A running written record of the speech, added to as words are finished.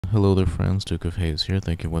Hello there, friends. Duke of Hayes here.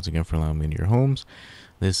 Thank you once again for allowing me into your homes.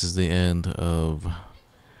 This is the end of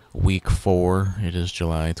week 4. It is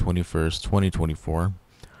July 21st, 2024.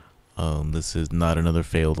 This is not another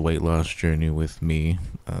failed weight loss journey with me,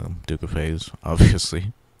 Duke of Hayes,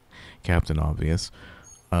 obviously, Captain Obvious.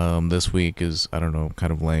 This week is, I don't know,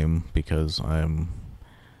 kind of lame because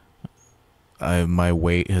my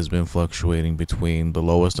weight has been fluctuating between the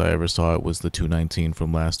lowest I ever saw it was the 219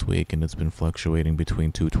 from last week, and it's been fluctuating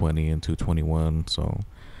between 220 and 221. So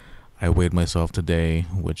I weighed myself today,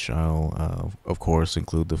 which I'll of course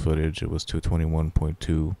include the footage. It was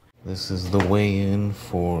 221.2. This is the weigh-in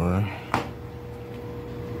for,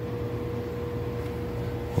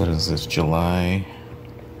 what is this, July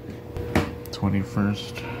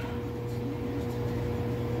 21st.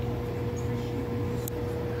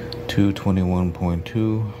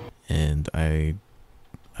 221.2. And I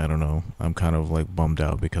don't know, I'm kind of like bummed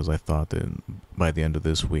out because I thought that by the end of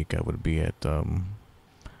this week I would be at at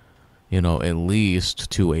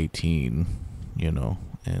least 218,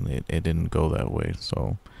 and it didn't go that way.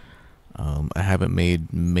 So I haven't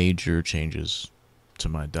made major changes to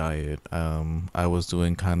my diet. I was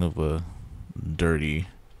doing kind of a dirty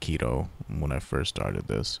keto when I first started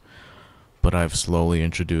this, but I've slowly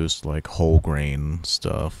introduced like whole grain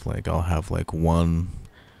stuff. Like I'll have like one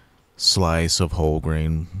slice of whole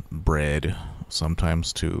grain bread,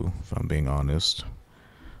 sometimes two, if I'm being honest.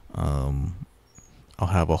 Um, I'll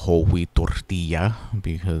have a whole wheat tortilla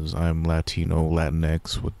because I'm Latino,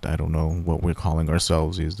 Latinx, what I don't know what we're calling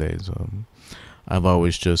ourselves these days. I've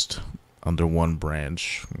always just under one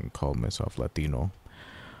branch called myself Latino.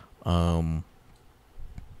 Um,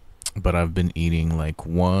 but I've been eating like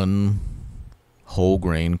one whole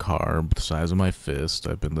grain carb the size of my fist.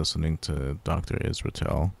 I've been listening to Dr.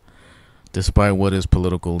 Israel. Despite what his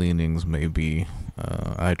political leanings may be,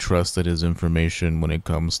 I trust that his information when it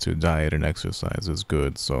comes to diet and exercise is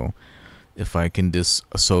good. So if I can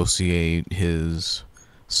disassociate his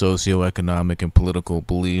socioeconomic and political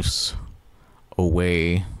beliefs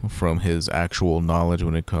away from his actual knowledge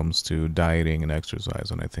when it comes to dieting and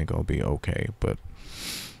exercise, and I think I'll be okay. But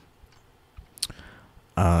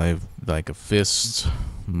I've like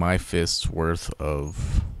my fist's worth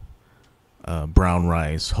of brown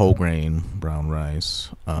rice, whole grain brown rice.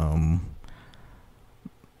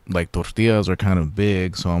 Like tortillas are kind of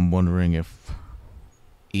big, so I'm wondering if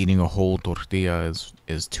eating a whole tortilla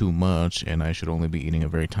is too much, and I should only be eating a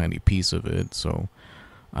very tiny piece of it. So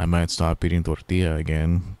I might stop eating tortilla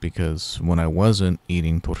again, because when I wasn't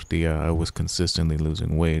eating tortilla, I was consistently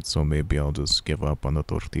losing weight. So maybe I'll just give up on the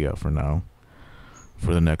tortilla for now,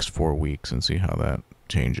 for the next 4 weeks, and see how that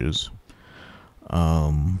changes.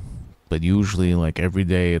 But usually, like every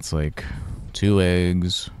day, it's like 2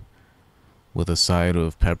 eggs with a side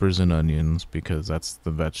of peppers and onions, because that's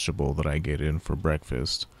the vegetable that I get in for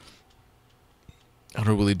breakfast. I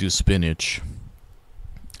don't really do spinach.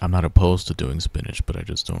 I'm not opposed to doing spinach, but I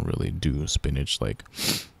just don't really do spinach, like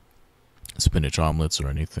spinach omelets or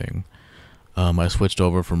anything. I switched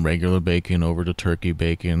over from regular bacon over to turkey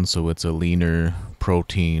bacon, so it's a leaner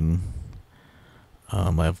protein.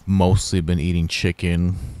 I've mostly been eating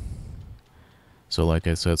chicken. So like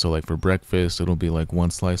I said, like for breakfast, it'll be like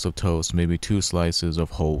 1 slice of toast, maybe 2 slices of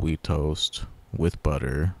whole wheat toast with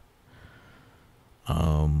butter.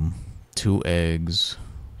 2 eggs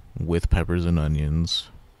with peppers and onions.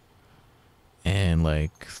 And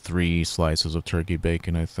like 3 slices of turkey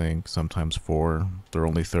bacon, I think. Sometimes 4. They're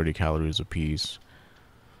only 30 calories a piece.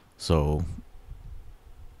 So,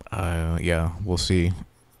 yeah, we'll see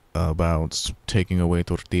about taking away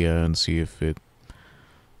tortilla and see if it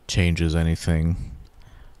changes anything.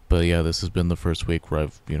 But yeah, this has been the first week where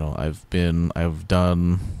I've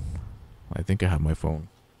done, I think I have my phone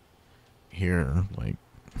here, like,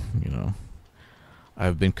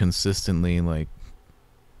 I've been consistently, like,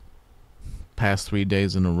 past 3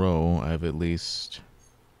 days in a row, I've at least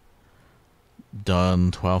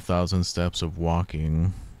done 12,000 steps of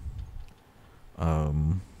walking.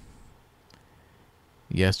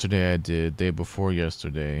 Yesterday I did. Day before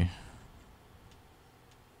yesterday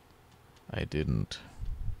I didn't.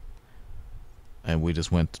 And we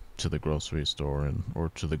just went to the grocery store, or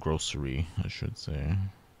to the grocery, I should say.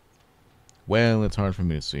 Well, it's hard for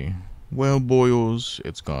me to see. Well, boyos,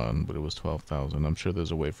 it's gone, but it was 12,000. I'm sure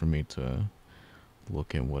there's a way for me to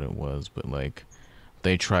look at what it was, but like,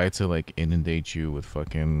 they try to like inundate you with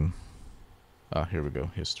fucking, here we go,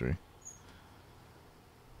 history.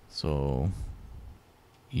 So,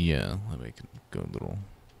 yeah, let me go a little.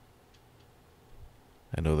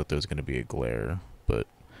 I know that there's going to be a glare, but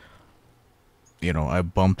I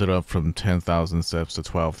bumped it up from 10,000 steps to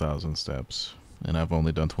 12,000 steps. and I've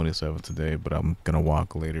only done 27 today, but I'm gonna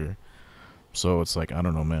walk later. So it's like, I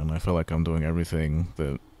don't know, man. I feel like I'm doing everything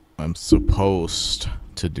that I'm supposed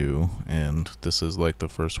to do, and this is like the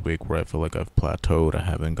first week where I feel like I've plateaued. I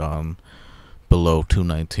haven't gone below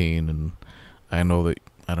 219, and I know that,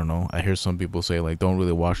 I don't know. I hear some people say like, don't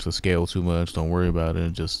really watch the scale too much. Don't worry about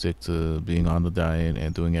it. Just stick to being on the diet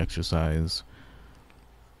and doing exercise.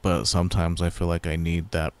 But sometimes I feel like I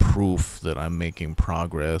need that proof that I'm making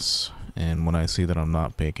progress. And when I see that I'm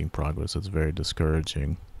not making progress, it's very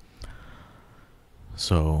discouraging.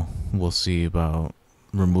 So we'll see about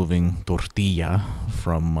removing tortilla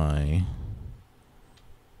from my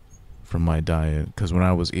diet. Because when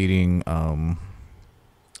I was eating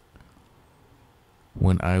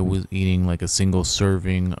like a single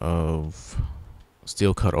serving of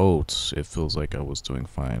steel cut oats, it feels like I was doing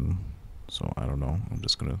fine. So I don't know.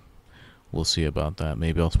 We'll see about that.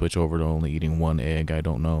 Maybe I'll switch over to only eating one egg. I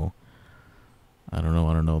don't know. I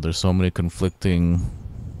don't know. There's so many conflicting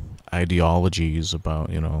ideologies about,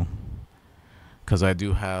 because I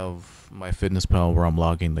do have my fitness pal where I'm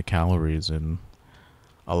logging the calories, and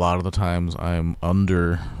a lot of the times I'm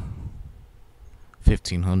under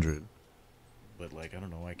 1500. But like, I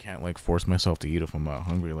don't know, I can't like force myself to eat if I'm not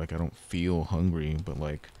hungry. Like, I don't feel hungry, but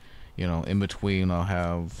like, in between I'll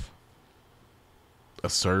have a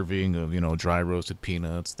serving of, dry roasted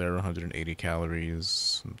peanuts. They're 180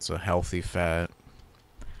 calories. It's a healthy fat.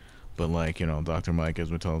 But like, Dr. Mike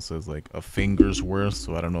Esmertel says like a finger's worth,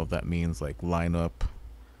 so I don't know if that means like line up.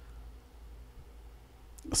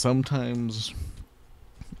 Sometimes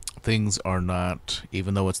things are not,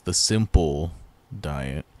 even though it's the simple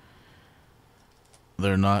diet,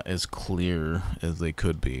 they're not as clear as they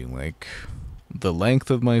could be. Like the length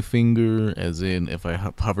of my finger, as in if I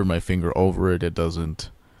hover my finger over it, it doesn't,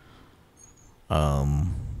 like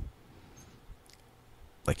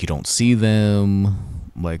you don't see them.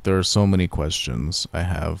 Like there are so many questions I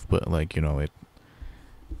have, but like, it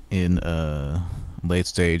in a late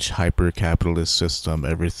stage hyper capitalist system,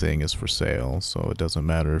 everything is for sale. So it doesn't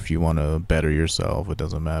matter if you want to better yourself. It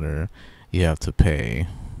doesn't matter. You have to pay.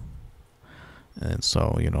 And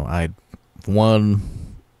so,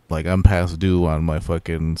 like I'm past due on my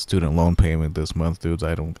fucking student loan payment this month, dudes.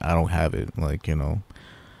 I don't have it, like,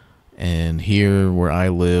 and here where I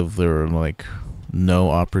live, there are like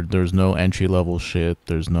there's no entry level shit.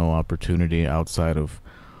 There's no opportunity outside of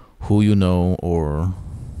who or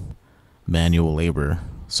manual labor.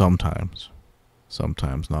 Sometimes,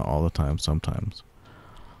 not all the time, sometimes,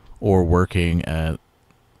 or working at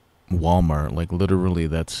Walmart. Like literally,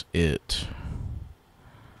 that's it.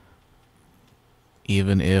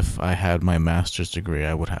 Even if I had my master's degree,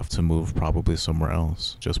 I would have to move probably somewhere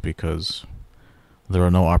else just because there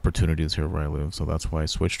are no opportunities here where I live. So that's why I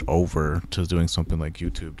switched over to doing something like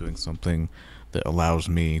YouTube, doing something that allows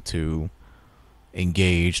me to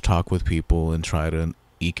engage, talk with people, and try to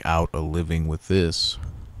eke out a living with this.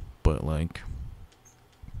 But like,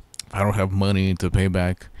 I don't have money to pay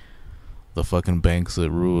back the fucking banks that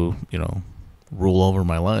rule over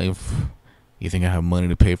my life. You think I have money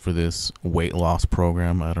to pay for this weight loss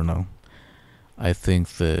program? I don't know. I think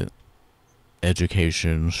that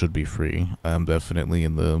education should be free. I'm definitely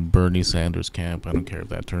in the Bernie Sanders camp. I don't care if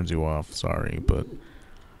that turns you off. Sorry, but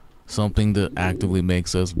something that actively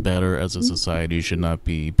makes us better as a society should not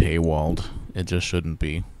be paywalled. It just shouldn't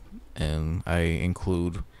be. And I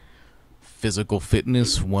include physical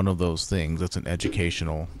fitness, one of those things. It's an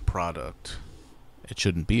educational product. It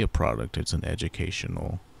shouldn't be a product. It's an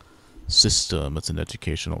educational system. It's an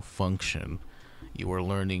educational function. You are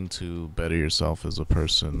learning to better yourself as a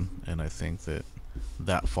person, and I think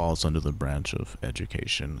that falls under the branch of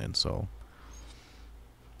education. And so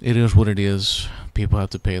it is what it is. People have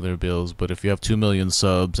to pay their bills, but if you have 2 million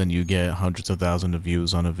subs and you get hundreds of thousands of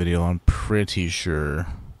views on a video, I'm pretty sure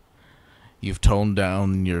you've toned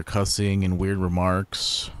down your cussing and weird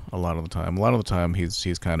remarks a lot of the time.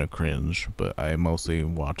 He's kind of cringe, but I mostly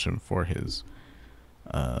watch him for his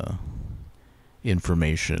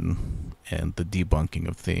information and the debunking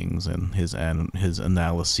of things and his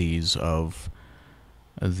analyses of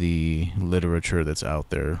the literature that's out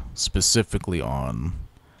there specifically on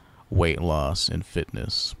weight loss and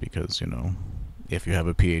fitness. Because if you have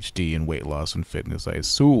a PhD in weight loss and fitness, I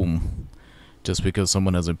assume just because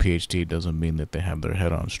someone has a PhD doesn't mean that they have their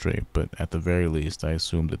head on straight, but at the very least I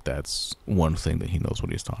assume that that's one thing that he knows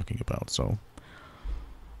what he's talking about. So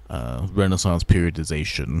Renaissance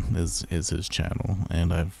Periodization is his channel,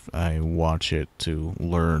 and I watch it to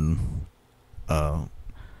learn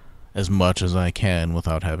as much as I can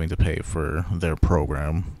without having to pay for their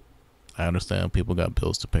program. I understand people got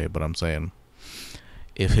bills to pay, but I'm saying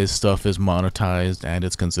if his stuff is monetized and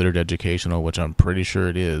it's considered educational, which I'm pretty sure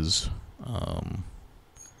it is, I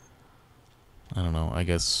don't know. I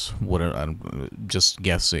guess I'm just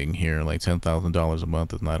guessing here. Like $10,000 a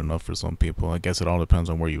month is not enough for some people. I guess it all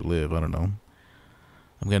depends on where you live. I don't know.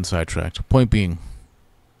 I'm getting sidetracked. Point being,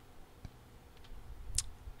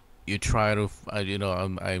 you try to,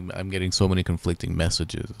 I'm getting so many conflicting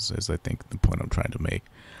messages. Is I think the point I'm trying to make.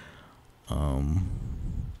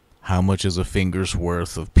 How much is a finger's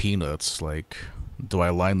worth of peanuts? Like, do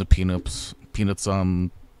I line the peanuts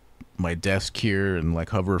on my desk here and like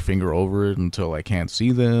hover a finger over it until I can't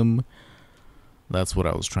see them? That's what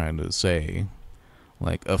I was trying to say.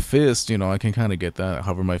 Like a fist, I can kind of get that. I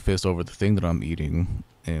hover my fist over the thing that I'm eating,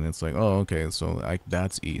 and it's like, oh, okay, so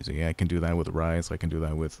that's easy. I can do that with rice. I can do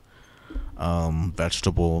that with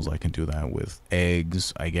vegetables. I can do that with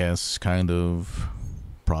eggs, I guess, kind of,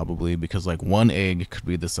 probably, because like one egg could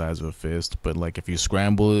be the size of a fist, but like if you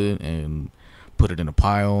scramble it and put it in a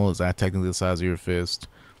pile, is that technically the size of your fist?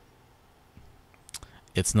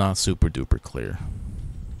 It's not super duper clear,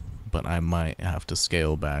 but I might have to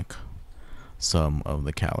scale back some of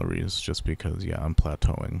the calories just because, yeah, I'm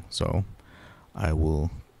plateauing. So I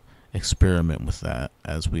will experiment with that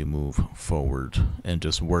as we move forward and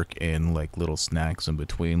just work in like little snacks in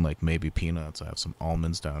between, like maybe peanuts. I have some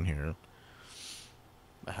almonds down here.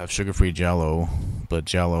 I have sugar-free Jello, but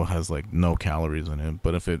Jello has like no calories in it.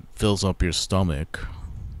 But if it fills up your stomach,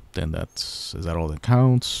 then is that all that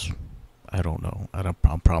counts? I don't know.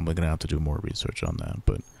 I'm probably gonna have to do more research on that.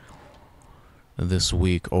 But this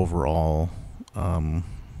week overall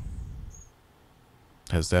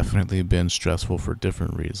has definitely been stressful for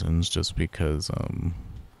different reasons. Just because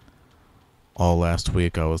all last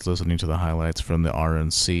week I was listening to the highlights from the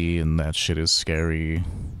RNC, and that shit is scary.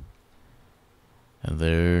 And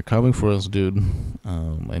they're coming for us, dude.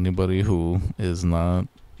 Anybody who is not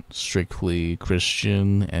strictly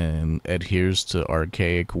Christian and adheres to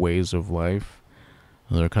archaic ways of life,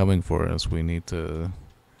 they're coming for us. We need to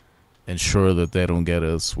ensure that they don't get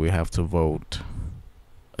us. We have to vote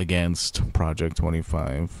against Project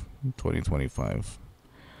 2025.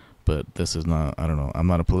 But this is not, I don't know, I'm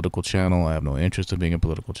not a political channel. I have no interest in being a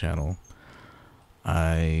political channel.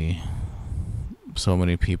 So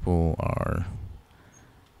many people are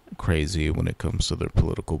crazy when it comes to their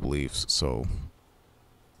political beliefs, so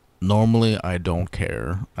normally I don't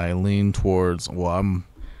care. I lean towards, I'm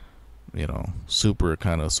super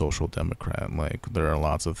kind of social democrat. Like, there are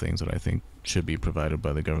lots of things that I think should be provided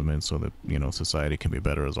by the government so that society can be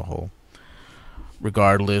better as a whole.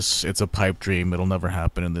 Regardless, it's a pipe dream. It'll never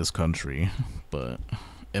happen in this country, but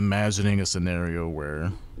imagining a scenario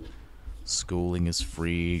where schooling is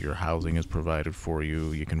free, your housing is provided for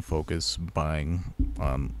you, you can focus buying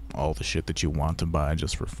on all the shit that you want to buy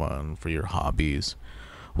just for fun, for your hobbies.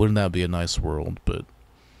 Wouldn't that be a nice world? But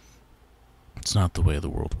it's not the way the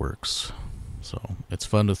world works. So it's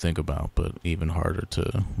fun to think about, but even harder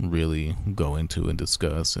to really go into and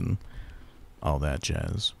discuss and all that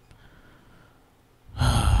jazz.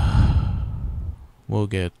 We'll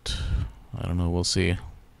see.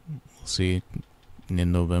 We'll see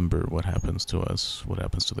in November what happens to us, what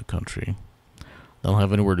happens to the country. They don't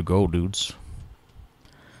have anywhere to go, dudes.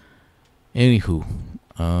 Anywho,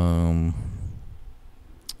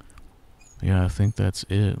 yeah, I think that's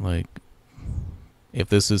it. Like, if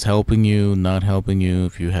this is helping you, not helping you,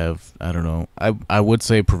 if you have, I don't know, I would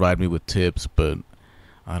say provide me with tips, but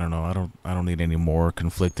I don't know, I don't need any more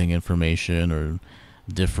conflicting information or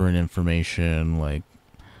different information. Like,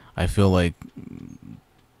 I feel like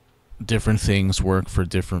different things work for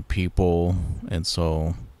different people, and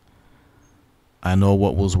so I know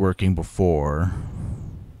what was working before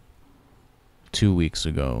 2 weeks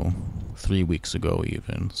ago, 3 weeks ago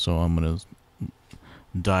even, so I'm gonna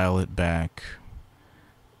dial it back.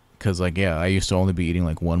 Because, like, yeah, I used to only be eating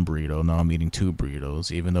like one burrito. Now I'm eating 2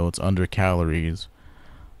 burritos. Even though it's under calories,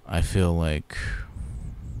 I feel like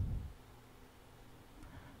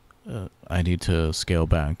I need to scale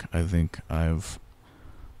back. I think I've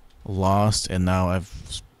lost, and now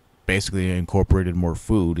I've basically incorporated more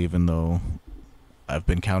food, even though I've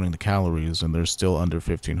been counting the calories, and they're still under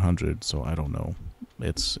 1,500. So I don't know.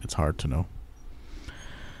 It's hard to know.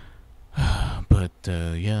 But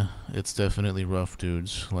yeah, it's definitely rough,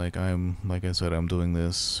 dudes. Like I said, I'm doing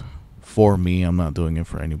this for me. I'm not doing it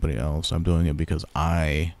for anybody else. I'm doing it because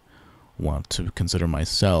I want to consider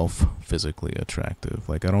myself physically attractive.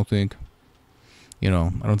 Like, I don't think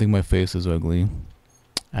my face is ugly.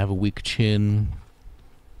 I have a weak chin.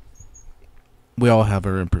 We all have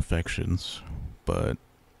our imperfections, but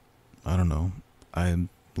I don't know. I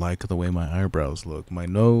like the way my eyebrows look. My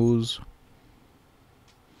nose,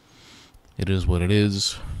 It is what it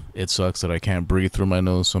is. It sucks that I can't breathe through my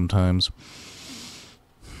nose sometimes.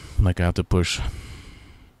 Like I have to push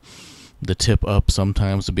the tip up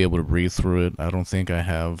sometimes to be able to breathe through it. I don't think I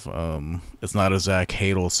have it's not a Zach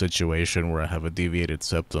Hadel situation where I have a deviated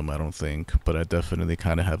septum, I don't think, but I definitely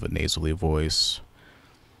kind of have a nasally voice.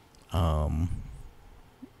 I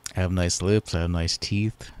have nice lips, I have nice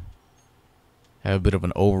teeth. I have a bit of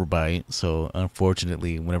an overbite, so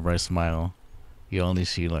unfortunately whenever I smile, you only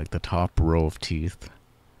see like the top row of teeth.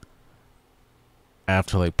 I have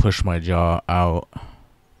to like push my jaw out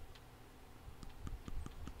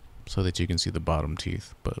so that you can see the bottom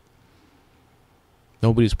teeth, but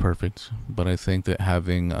nobody's perfect. But I think that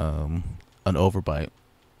having an overbite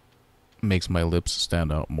makes my lips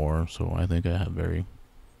stand out more, so I think I have very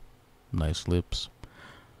nice lips.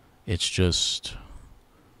 It's just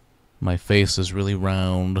my face is really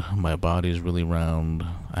round, my body is really round,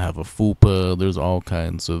 I have a fupa, there's all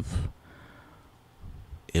kinds of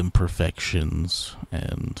imperfections,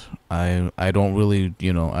 and I don't really,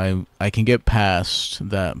 I can get past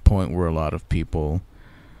that point where a lot of people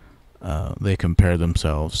they compare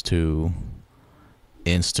themselves to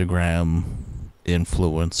Instagram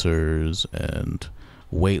influencers and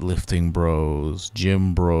weightlifting bros,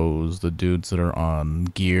 gym bros, the dudes that are on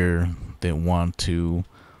gear that want to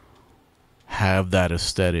have that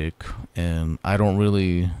aesthetic, and I don't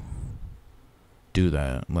really do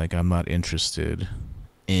that. Like, I'm not interested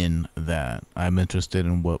in that. I'm interested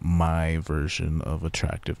in what my version of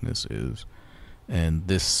attractiveness is, and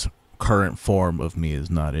this current form of me is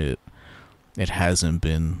not it. It hasn't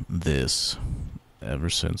been this ever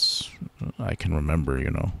since I can remember.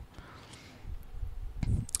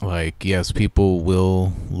 Like, yes, people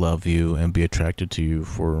will love you and be attracted to you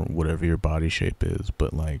for whatever your body shape is,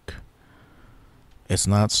 but like, it's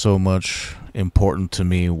not so much important to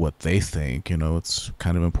me what they think, it's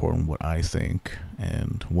kind of important what I think.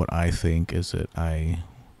 And what I think is that I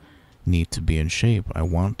need to be in shape. I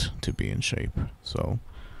want to be in shape. So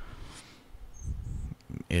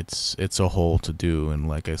it's a whole to do. And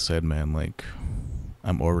like I said, man, like,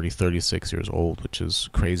 I'm already 36 years old, which is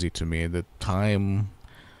crazy to me. The time,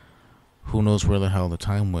 who knows where the hell the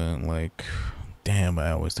time went. Like, damn,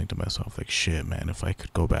 I always think to myself, like, shit, man, if I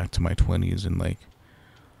could go back to my 20s and like,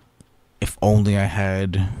 if only I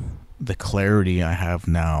had the clarity I have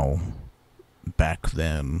now back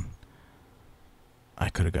then, I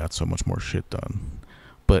could have got so much more shit done.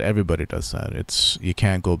 But everybody does that. You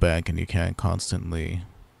can't go back, and you can't constantly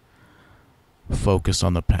focus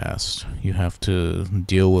on the past. You have to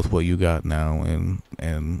deal with what you got now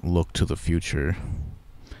and look to the future,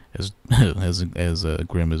 as as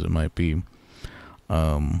grim as it might be.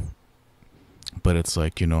 But it's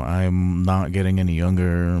like, I'm not getting any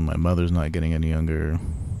younger. My mother's not getting any younger.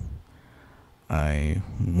 I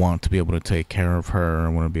want to be able to take care of her. I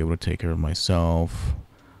want to be able to take care of myself.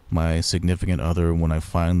 My significant other, when I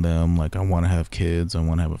find them, like, I want to have kids. I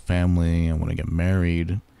want to have a family. I want to get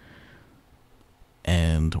married.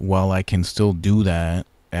 And while I can still do that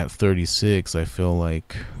at 36, I feel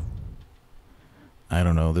like, I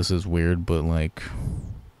don't know, this is weird, but like,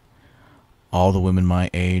 all the women my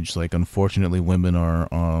age, like, unfortunately, women are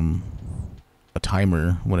a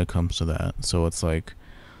timer when it comes to that. So it's like,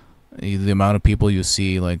 the amount of people you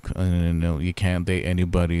see, like, you can't date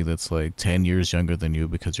anybody that's like 10 years younger than you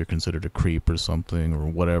because you're considered a creep or something or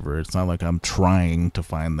whatever. It's not like I'm trying to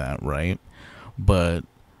find that, right? But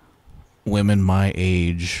women my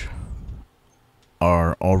age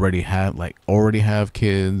already have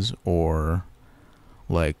kids, or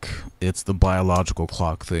like, it's the biological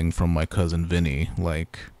clock thing from my cousin Vinny.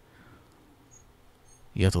 Like,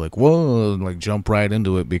 you have to like, whoa, like, jump right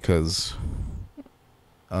into it, because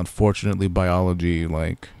unfortunately biology,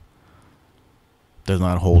 like, there's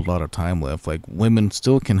not a whole lot of time left. Like, women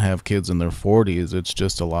still can have kids in their 40s. It's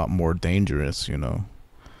just a lot more dangerous,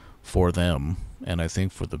 for them, and I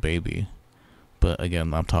think for the baby. But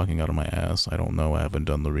again, I'm talking out of my ass. I don't know. I haven't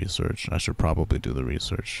done the research. I should probably do the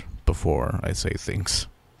research before I say things.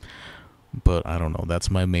 But I don't know. That's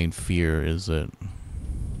my main fear, is that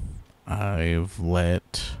I've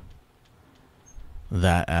let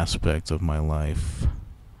that aspect of my life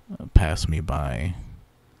pass me by.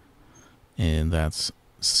 And that's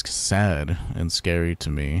sad and scary to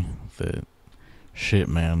me. That shit,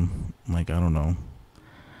 man. Like, I don't know.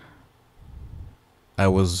 I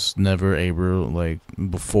was never able, like,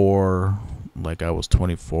 before, like, I was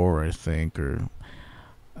 24, I think, or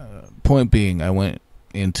point being, I went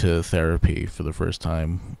into therapy for the first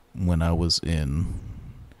time when I was in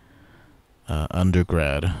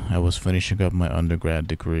undergrad. I was finishing up my undergrad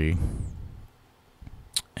degree,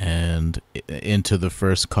 and into the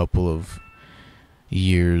first couple of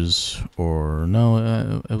years, or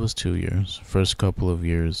no, it was 2 years. First couple of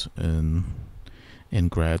years in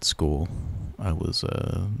grad school, I was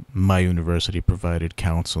my university provided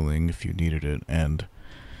counseling if you needed it, and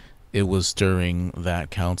it was during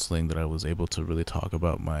that counseling that I was able to really talk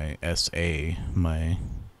about my SA, my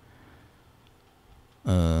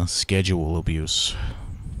schedule abuse,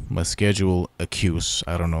 my schedule accuse.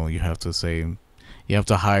 I don't know. You have to say, you have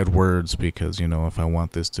to hide words because, if I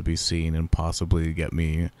want this to be seen and possibly get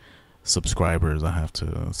me subscribers, I have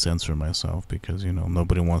to censor myself because,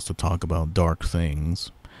 nobody wants to talk about dark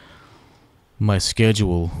things. My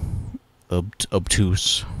schedule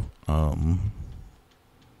obtuse. I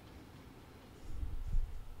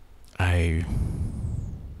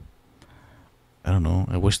don't know.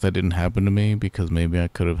 I wish that didn't happen to me because maybe I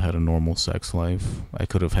could have had a normal sex life. I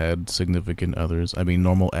could have had significant others. I mean,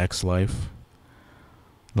 normal ex life,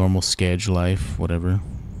 normal sketch life, whatever.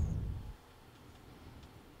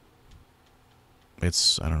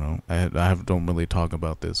 I don't know. Don't really talk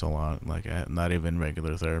about this a lot. Like, not even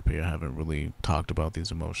regular therapy. I haven't really talked about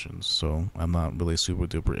these emotions. So I'm not really super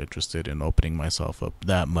duper interested in opening myself up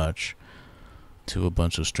that much to a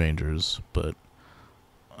bunch of strangers. But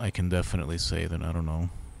I can definitely say that, I don't know.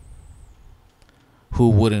 Who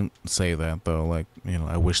wouldn't say that, though? Like,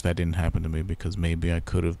 I wish that didn't happen to me because maybe I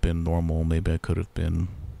could have been normal. Maybe I could have been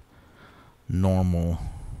normal.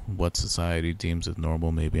 What society deems as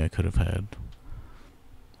normal. Maybe I could have had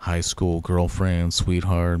high school girlfriend,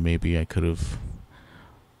 sweetheart. Maybe I could have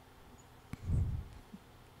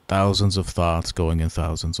thousands of thoughts going in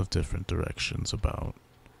thousands of different directions about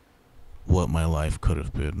what my life could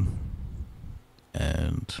have been.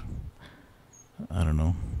 And I don't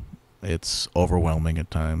know. It's overwhelming at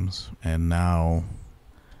times. And now,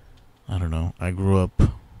 I don't know. I grew up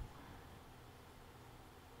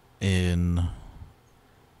in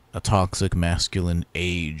a toxic masculine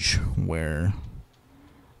age where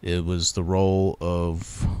it was the role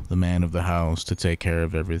of the man of the house to take care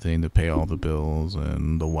of everything, to pay all the bills,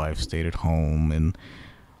 and the wife stayed at home. And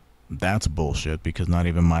that's bullshit because not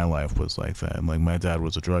even my life was like that. Like, my dad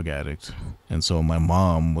was a drug addict, and so my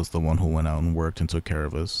mom was the one who went out and worked and took care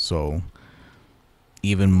of us. So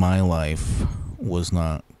even my life was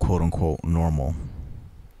not quote unquote normal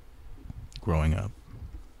growing up.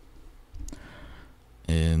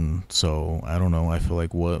 And so I don't know, I feel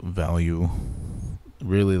like what value,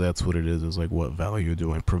 really that's what it is like, what value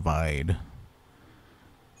do I provide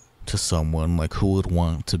to someone? Like, who would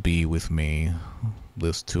want to be with me,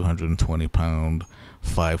 this 220 pound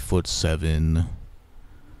 5'7"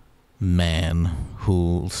 man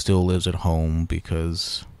who still lives at home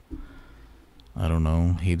because, I don't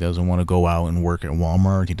know, he doesn't want to go out and work at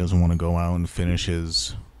Walmart, he doesn't want to go out and finish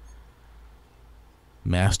his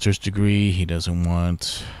master's degree, he doesn't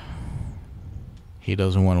want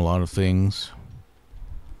a lot of things.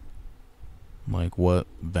 Like, what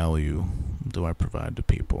value do I provide to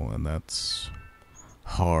people? And that's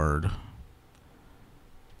hard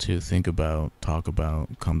to think about, talk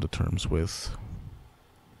about, come to terms with.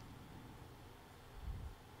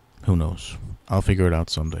 Who knows? I'll figure it out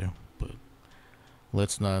someday. But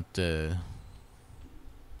let's not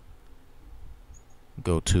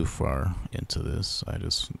go too far into this. I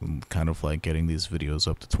just kind of like getting these videos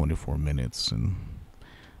up to 24 minutes, and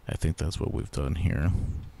I think that's what we've done here.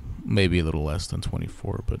 Maybe a little less than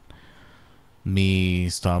 24, but me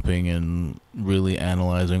stopping and really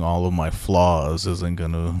analyzing all of my flaws isn't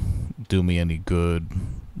gonna do me any good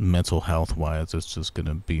mental health wise. It's just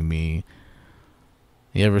gonna be me.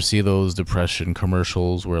 You ever see those depression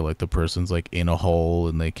commercials where like the person's like in a hole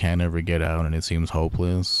and they can't ever get out and it seems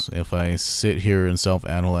hopeless? If I sit here and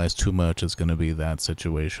self-analyze too much, it's gonna be that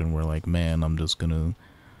situation where like, man, I'm just gonna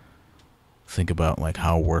think about like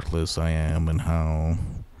how worthless I am and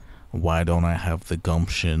why don't I have the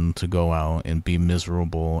gumption to go out and be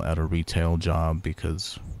miserable at a retail job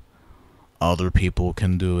because other people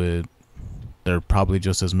can do it. They're probably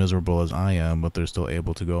just as miserable as I am, but they're still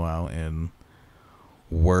able to go out and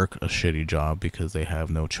work a shitty job because they have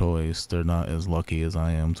no choice. They're not as lucky as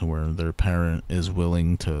I am to where their parent is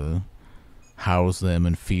willing to house them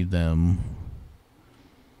and feed them.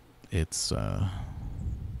 It's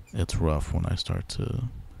rough when I start to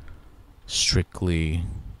strictly,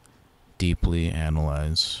 deeply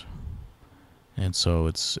analyze. And so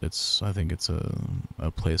I think it's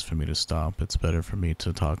a place for me to stop. It's better for me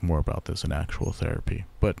to talk more about this in actual therapy.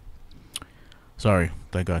 But sorry,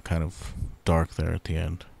 that got kind of dark there at the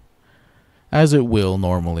end. As it will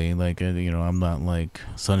normally. Like, I'm not like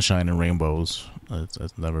sunshine and rainbows.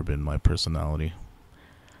 It's never been my personality.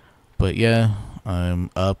 But yeah,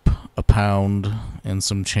 I'm up a pound and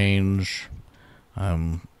some change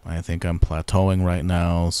I think I'm plateauing right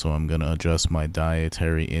now, so I'm gonna adjust my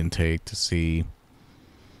dietary intake to see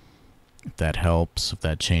if that helps, if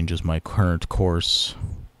that changes my current course.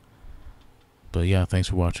 But yeah, thanks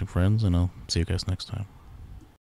for watching, friends, and I'll see you guys next time.